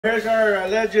Here's our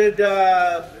alleged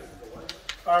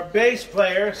our bass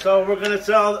player. So we're gonna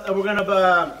sell.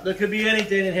 There could be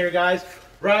anything in here, guys.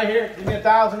 Right here, give me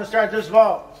 1,000 to start this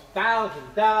vault.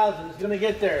 1,000 is gonna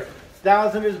get there.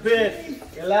 1,000 is bid.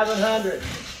 1,100.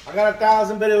 I got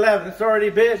 1,000 bid 11. It's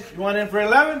already bid. You want in for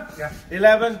 11? Yeah.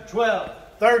 11, 12,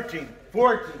 13,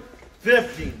 14,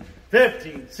 15,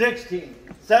 15, 16,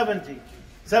 17.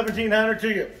 1,700 to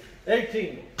you.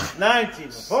 18, 19.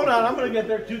 Hold on, I'm gonna get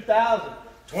there. 2,000.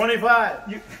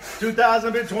 25.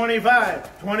 2,000 bid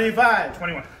 25. 25.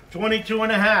 21. 22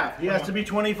 and a half. He has to be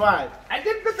 25. I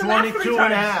did bid the 22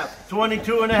 and a half.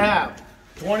 22 and a half.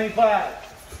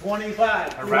 25.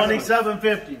 25.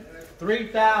 27.50.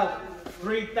 3,000.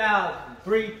 3,000.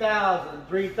 3,000.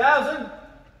 3,000.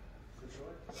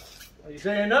 Are you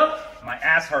saying no? My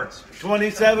ass hurts.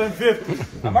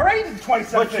 27.50. I'm already to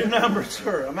 27. What's your number,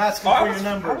 sir? I'm asking for your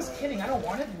number. I was kidding. I don't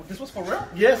want it. This was for real?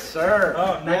 Yes, sir.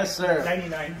 Oh, yes, sir.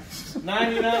 99.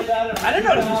 $99. I didn't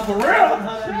know this was for real.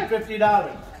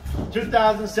 $750.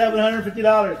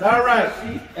 $2,750. All right.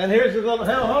 And here's a little.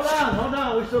 Hold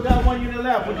on. We still got one unit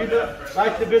left. Would you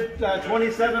like to bid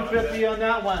 $27.50 on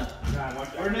that one?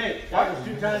 For Nick. That was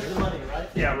 2 times the money, right?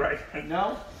 Yeah, right.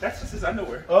 No? That's just his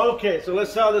underwear. Okay, so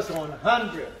let's sell this one.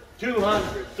 100,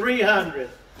 200, 300,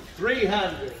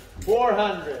 300,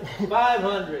 400,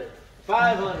 500,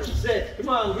 500, 6. Come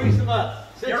on, grease them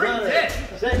up. 600,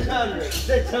 600,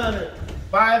 600.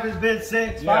 5 is bid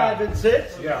 6, 5 and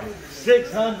 6. Yeah.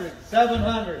 600,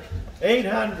 700,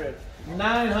 800,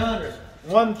 900,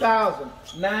 1,000.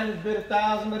 9 is bid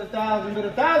 1,000, bid 1,000, bid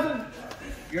 1,000.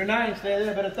 Your 9 stay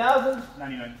there, bid 1,000.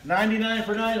 99. 99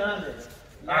 for 900.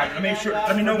 All right,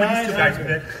 let me know when these two guys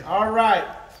bid. All right.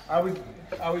 Are we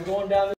going down this